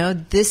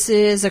 this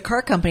is a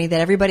car company that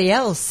everybody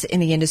else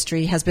in the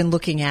industry has been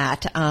looking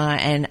at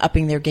and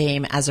upping their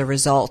game as a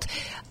result.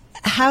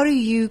 How do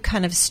you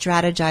kind of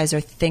strategize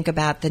or think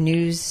about the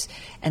news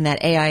and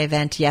that AI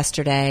event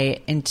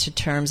yesterday into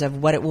terms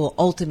of what it will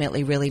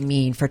ultimately really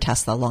mean for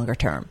Tesla longer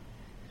term?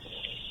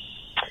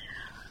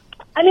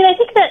 I mean, I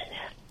think that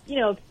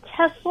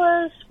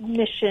Tesla's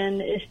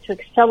mission is to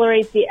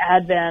accelerate the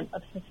advent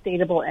of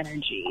sustainable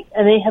energy.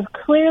 And they have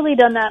clearly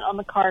done that on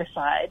the car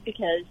side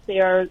because they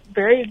are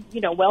very,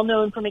 well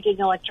known for making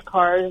electric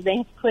cars. They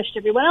have pushed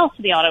everyone else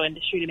in the auto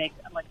industry to make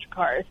electric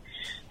cars.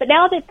 But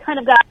now they've kind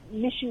of got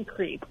mission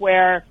creep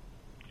where,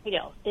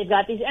 they've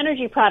got these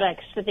energy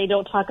products that they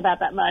don't talk about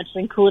that much,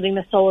 including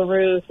the solar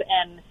roof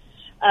and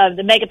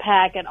the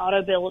Megapack and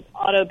Auto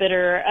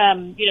Bidder.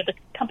 The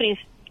company's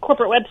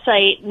corporate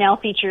website now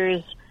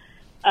features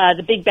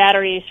the big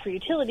batteries for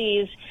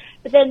utilities.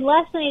 But then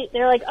last night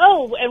they're like,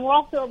 oh, and we're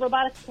also a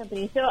robotics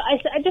company. So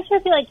I just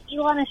feel like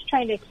Elon is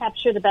trying to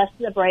capture the best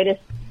and the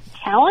brightest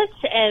talent,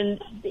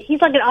 and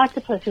he's like an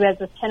octopus who has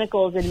his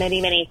tentacles in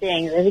many, many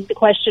things. I think the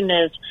question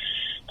is,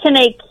 can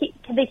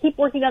they keep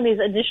working on these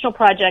additional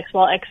projects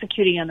while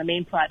executing on the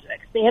main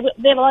projects? They have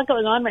a lot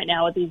going on right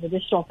now with these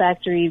additional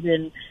factories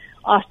in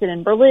Austin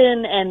and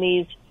Berlin, and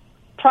these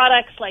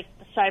products like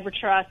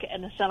Cybertruck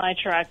and the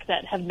semi-truck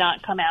that have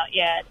not come out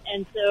yet.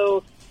 And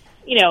so,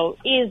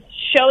 is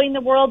showing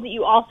the world that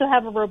you also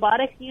have a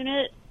robotics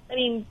unit, I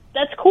mean,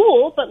 that's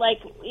cool, but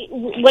like,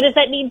 what does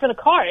that mean for the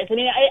cars? I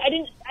mean,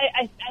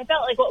 I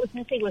felt like what was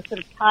missing was sort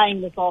of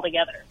tying this all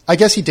together. I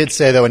guess he did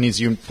say, though, and as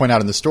you point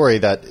out in the story,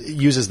 that it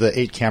uses the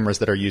 8 cameras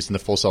that are used in the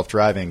full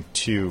self-driving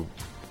to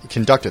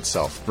conduct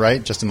itself,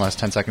 right? Just in the last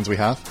 10 seconds we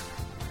have?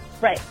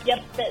 Right.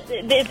 Yep.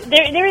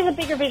 There is a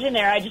bigger vision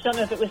there. I just don't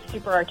know if it was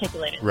super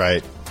articulated.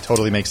 Right.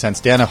 Totally makes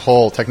sense. Dana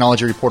Hull,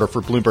 technology reporter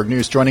for Bloomberg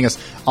News, joining us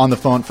on the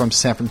phone from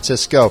San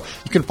Francisco.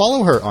 You can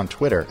follow her on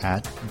Twitter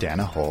at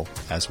Dana Hull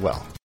as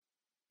well.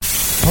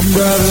 I'm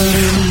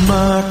driving in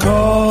my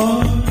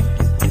car.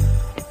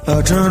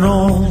 I turn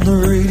on the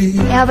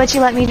radio. How about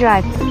you let me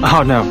drive?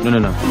 Oh, no.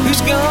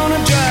 Who's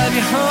gonna drive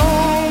you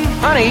home?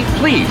 Honey,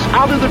 please,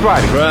 I'll do the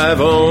driving.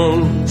 Drive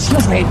on.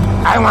 Excuse me,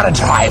 I want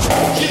to drive.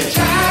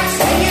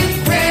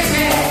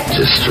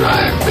 Just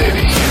drive,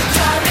 baby.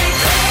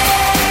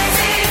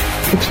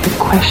 It's the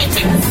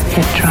question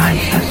that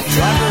drives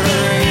us.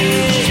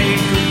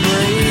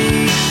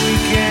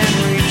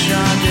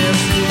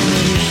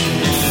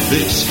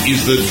 This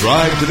is the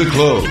Drive to the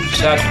Close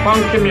That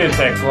funky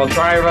music will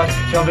drive us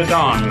till the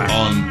dawn.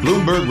 on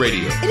Bloomberg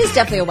Radio. It is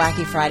definitely a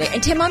wacky Friday.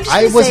 And Tim, I'm just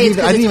I going to say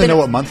didn't even know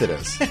what month it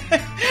is.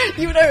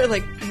 You and I are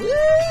like,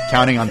 what?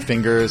 Counting on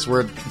fingers.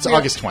 It's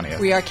August 20th.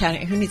 We are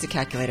counting. Who needs a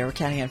calculator? We're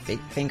counting on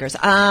fingers.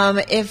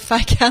 If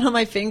I count on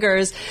my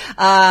fingers,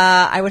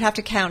 I would have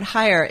to count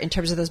higher in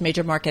terms of those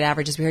major market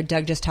averages. We heard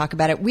Doug just talk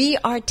about it. We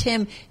are,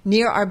 Tim,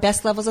 near our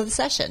best levels of the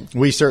session.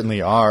 We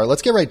certainly are.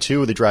 Let's get right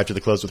to the Drive to the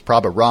Close with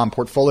Prabha Ram,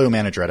 portfolio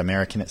manager at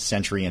American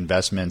Century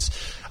Investments.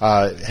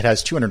 It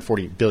has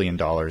 $240 billion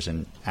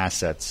in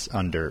assets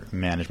under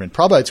management.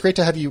 Prabha, it's great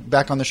to have you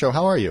back on the show.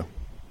 How are you?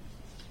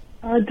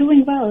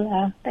 Doing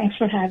well. Thanks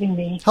for having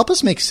me. Help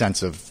us make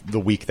sense of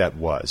the week that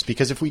was,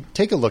 because if we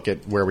take a look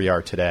at where we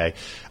are today,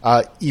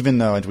 even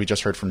though, and we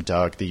just heard from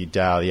Doug, the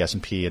Dow, the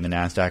S&P, and the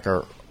NASDAQ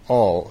are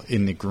all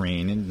in the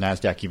green, and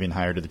NASDAQ even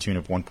higher to the tune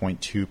of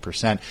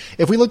 1.2%.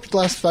 If we look at the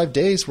last 5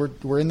 days,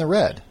 we're in the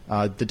red.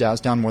 The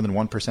Dow's down more than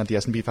 1%, the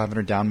S&P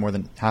 500 down more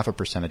than half a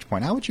percentage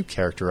point. How would you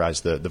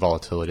characterize the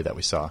volatility that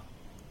we saw?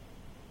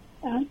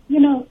 Tim,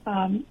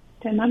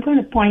 I'm going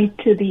to point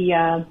to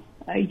the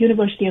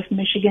University of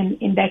Michigan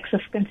Index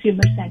of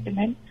Consumer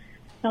Sentiment.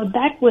 Now,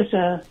 that was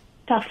a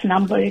tough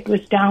number. It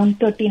was down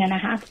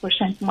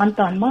 13.5% month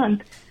on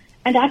month,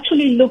 and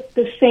actually looked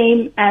the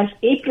same as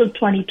April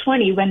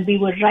 2020 when we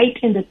were right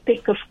in the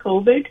thick of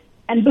COVID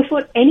and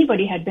before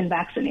anybody had been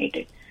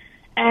vaccinated.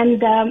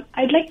 And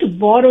I'd like to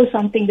borrow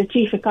something the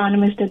chief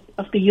economist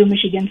of the U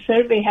Michigan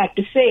survey had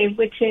to say,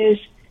 which is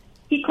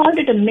he called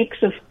it a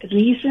mix of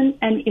reason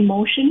and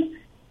emotion.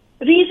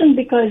 Reason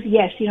because,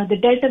 yes, the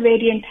Delta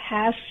variant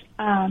has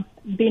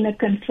been a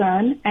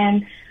concern,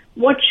 and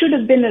what should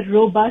have been a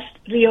robust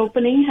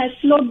reopening has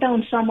slowed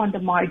down some on the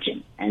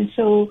margin. And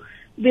so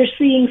we're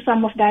seeing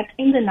some of that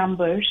in the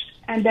numbers.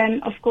 And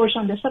then, of course,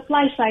 on the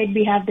supply side,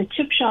 we have the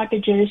chip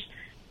shortages,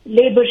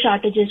 labor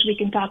shortages. We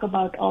can talk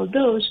about all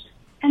those.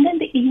 And then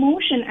the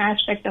emotion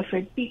aspect of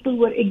it. People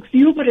were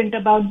exuberant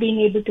about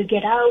being able to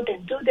get out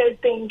and do their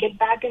thing, get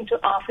back into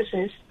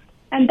offices.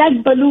 And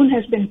that balloon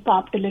has been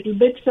popped a little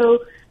bit. So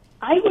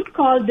I would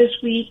call this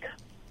week,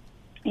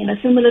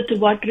 similar to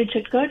what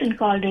Richard Curtin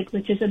called it,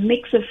 which is a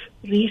mix of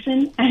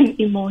reason and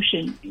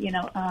emotion.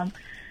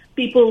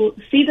 People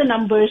see the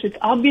numbers. It's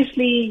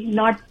obviously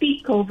not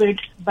peak COVID,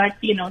 but,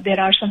 there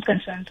are some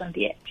concerns on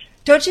the edge.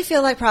 Don't you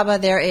feel like, Prabha,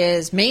 there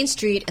is Main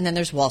Street and then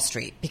there's Wall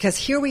Street? Because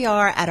here we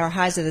are at our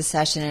highs of the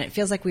session, and it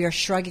feels like we are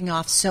shrugging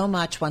off so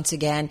much once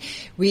again.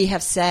 We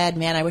have said,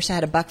 man, I wish I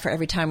had a buck for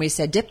every time we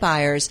said dip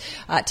buyers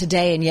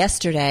today and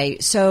yesterday.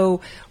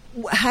 So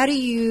how do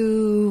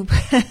you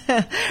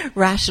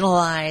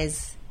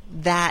rationalize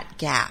that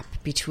gap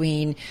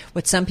between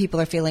what some people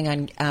are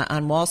feeling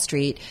on Wall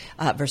Street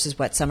versus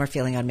what some are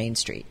feeling on Main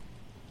Street?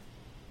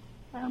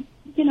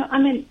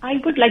 I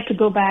would like to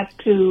go back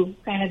to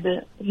kind of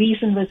the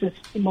reason versus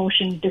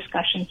emotion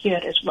discussion here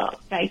as well,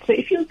 right? So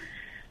if you,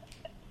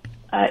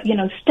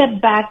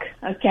 step back,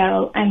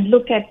 Carol, and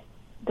look at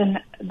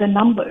the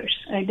numbers,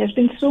 right? There's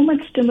been so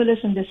much stimulus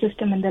in the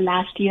system in the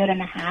last year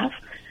and a half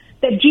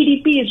that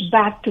GDP is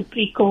back to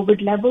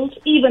pre-COVID levels,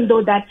 even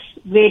though that's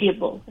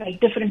variable, right?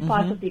 Different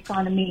parts of the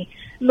economy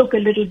look a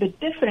little bit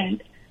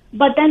different.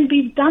 But then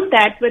we've done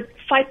that with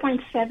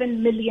 5.7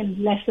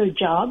 million lesser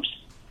jobs.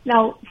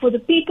 Now, for the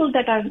people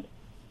that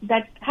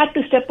had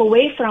to step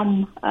away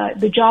from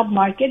the job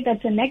market,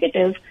 that's a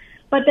negative.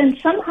 But then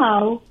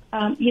somehow,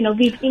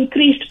 we've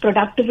increased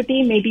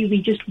productivity. Maybe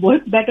we just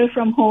work better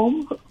from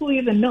home. Who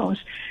even knows?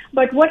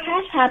 But what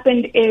has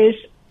happened is,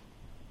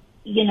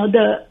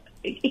 the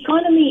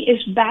economy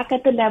is back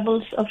at the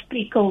levels of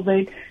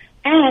pre-COVID,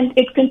 and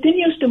it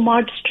continues to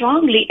march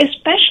strongly,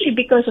 especially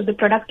because of the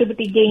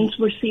productivity gains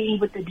we're seeing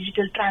with the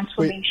digital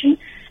transformation.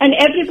 And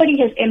everybody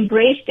has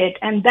embraced it,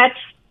 and that's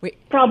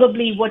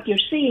probably what you're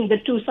seeing, the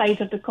two sides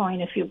of the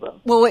coin, if you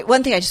will. Well, wait,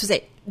 one thing I just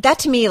want to say, that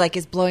to me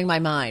is blowing my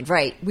mind,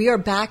 right? We are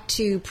back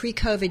to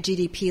pre-COVID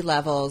GDP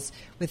levels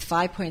with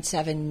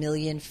 5.7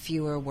 million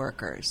fewer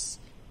workers.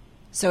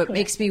 So it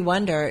makes me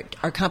wonder,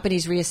 are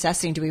companies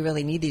reassessing, do we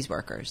really need these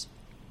workers?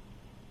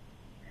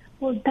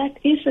 Well, that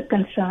is a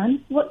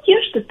concern. Well,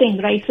 here's the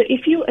thing, right? So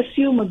if you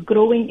assume a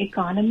growing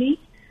economy,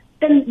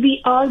 then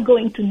we are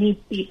going to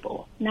need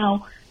people.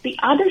 Now, the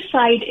other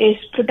side is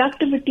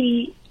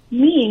productivity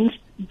means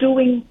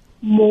doing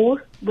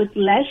more with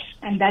less,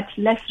 and that's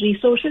less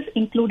resources,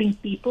 including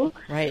people.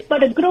 Right.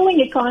 But a growing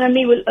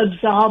economy will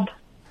absorb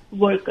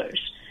workers.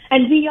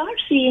 And we are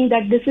seeing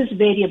that this is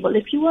variable.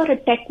 If you are a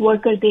tech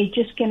worker, they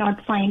just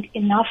cannot find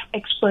enough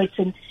experts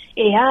in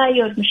AI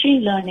or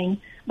machine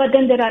learning. But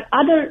then there are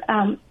other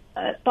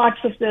parts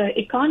of the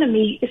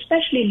economy,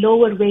 especially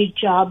lower wage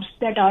jobs,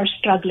 that are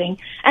struggling.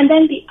 And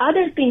then the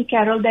other thing,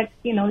 Carol, that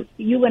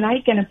you and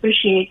I can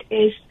appreciate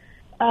is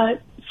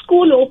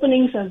school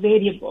openings are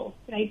variable,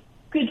 right?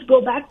 Kids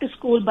go back to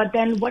school, but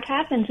then what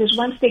happens is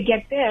once they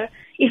get there,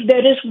 if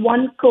there is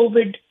one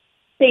COVID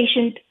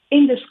patient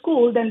in the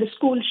school, then the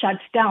school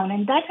shuts down.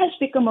 And that has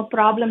become a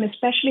problem,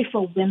 especially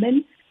for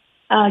women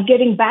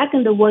getting back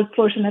in the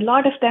workforce. And a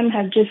lot of them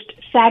have just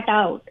sat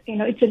out.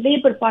 It's a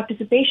labor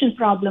participation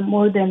problem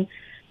more than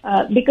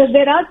because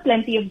there are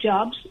plenty of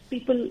jobs.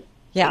 People,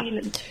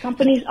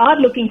 companies are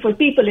looking for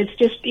people. It's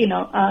just,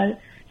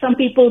 some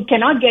people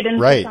cannot get in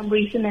for some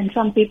reason, and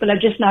some people are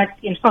just not,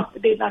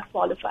 they're not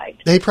qualified.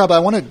 Hey, Prabha, I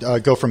want to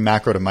go from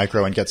macro to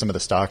micro and get some of the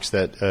stocks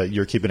that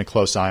you're keeping a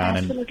close eye on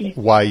and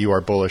why you are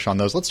bullish on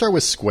those. Let's start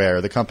with Square,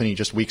 the company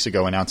just weeks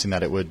ago announcing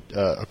that it would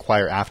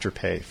acquire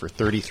Afterpay for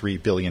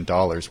 $33 billion.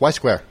 Why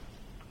Square?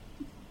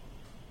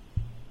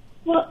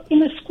 Well,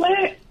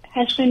 Square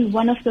has been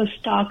one of those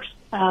stocks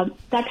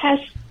that has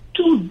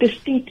two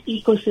distinct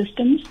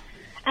ecosystems,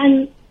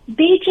 and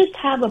they just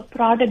have a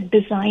product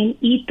design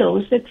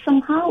ethos that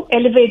somehow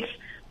elevates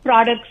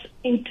products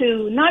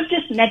into not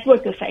just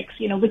network effects,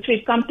 which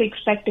we've come to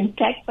expect in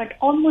tech, but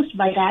almost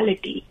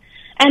virality.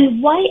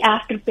 And why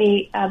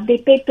Afterpay? They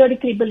paid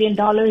 $33 billion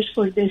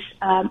for this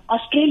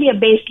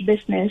Australia-based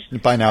business.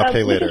 Buy now,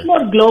 pay later. Which is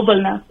more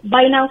global now.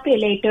 Buy now, pay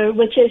later,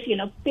 which is,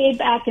 pay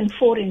back in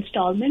 4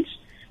 installments,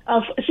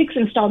 6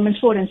 installments,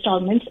 4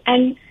 installments.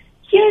 And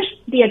here's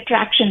the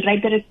attraction, right?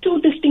 There are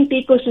two distinct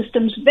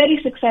ecosystems, very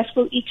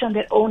successful, each on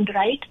their own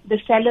right, the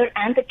seller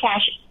and the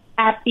cash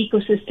app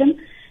ecosystem.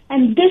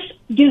 And this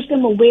gives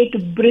them a way to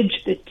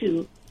bridge the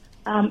two.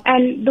 Why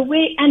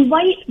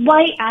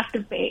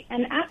Afterpay?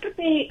 And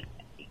Afterpay,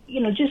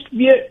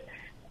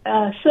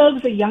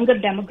 serves a younger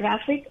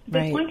demographic.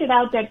 They pointed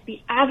out that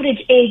the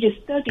average age is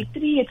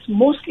 33. It's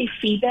mostly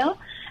female.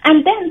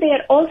 And then they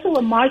are also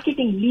a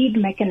marketing lead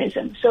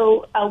mechanism.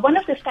 So one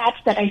of the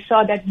stats that I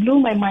saw that blew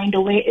my mind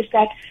away is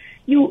that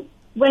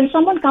when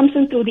someone comes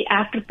in through the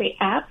Afterpay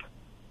app,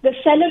 the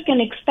seller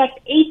can expect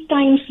 8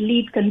 times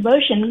lead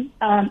conversion,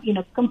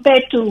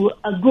 compared to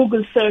a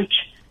Google search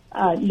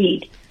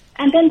lead.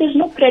 And then there's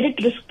no credit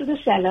risk to the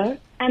seller,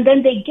 and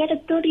then they get a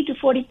 30 to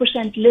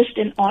 40%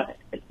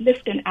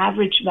 lift in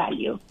average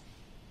value.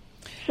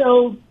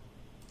 So,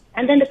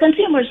 and then the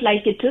consumers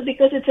like it too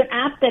because it's an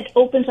app that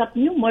opens up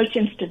new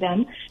merchants to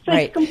them. So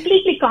It's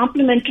completely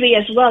complementary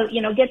as well.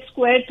 Get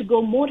Square to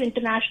go more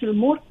international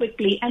more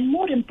quickly, and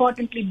more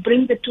importantly,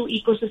 bring the two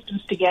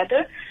ecosystems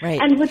together.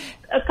 And with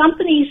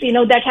companies,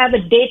 that have a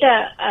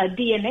data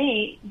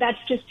DNA, that's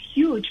just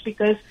huge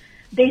because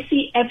they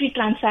see every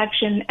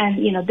transaction,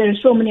 and there are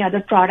so many other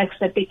products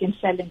that they can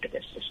sell into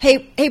this system.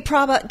 Hey,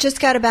 Prabha,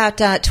 just got about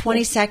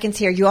 20 seconds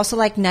here. You also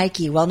like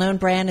Nike, well-known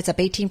brand. It's up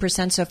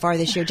 18% so far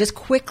this year. Just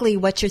quickly,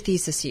 what's your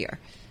thesis here?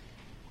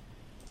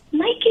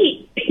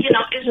 Nike,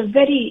 is a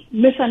very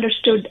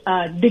misunderstood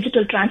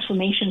digital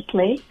transformation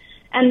play,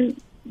 and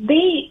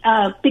they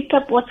picked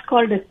up what's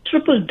called a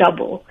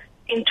triple-double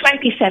in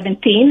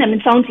 2017. I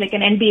mean, sounds like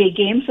an NBA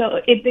game.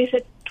 So they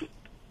said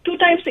 2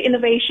 times the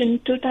innovation,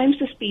 2 times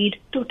the speed,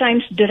 2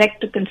 times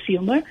direct to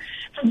consumer.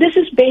 So this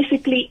is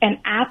basically an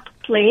app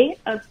play,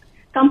 a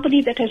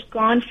company that has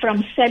gone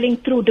from selling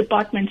through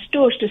department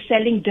stores to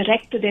selling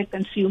direct to their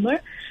consumer,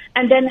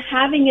 and then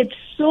having it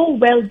so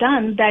well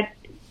done that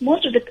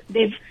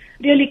they've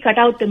really cut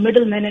out the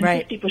middlemen and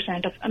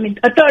 50%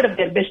 a third of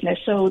their business.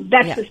 So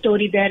that's the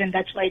story there, and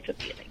that's why it's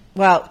appealing.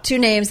 Well, 2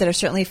 names that are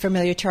certainly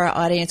familiar to our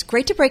audience.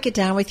 Great to break it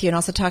down with you and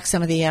also talk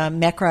some of the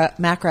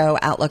macro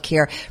outlook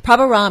here.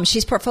 Prabha Ram,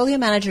 she's portfolio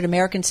manager at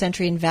American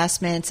Century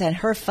Investments, and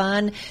her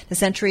fund,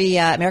 the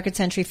American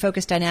Century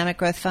Focused Dynamic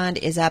Growth Fund,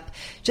 is up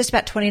just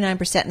about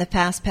 29% in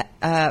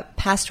the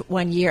past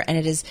 1 year, and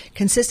it has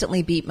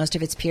consistently beat most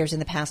of its peers in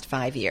the past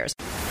 5 years.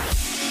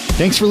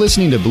 Thanks for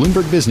listening to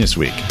Bloomberg Business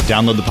Week.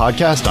 Download the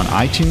podcast on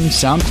iTunes,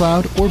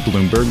 SoundCloud, or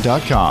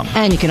Bloomberg.com.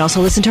 And you can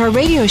also listen to our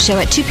radio show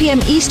at 2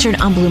 p.m. Eastern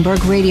on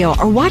Bloomberg Radio,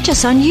 or watch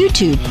us on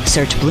YouTube.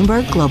 Search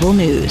Bloomberg Global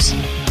News.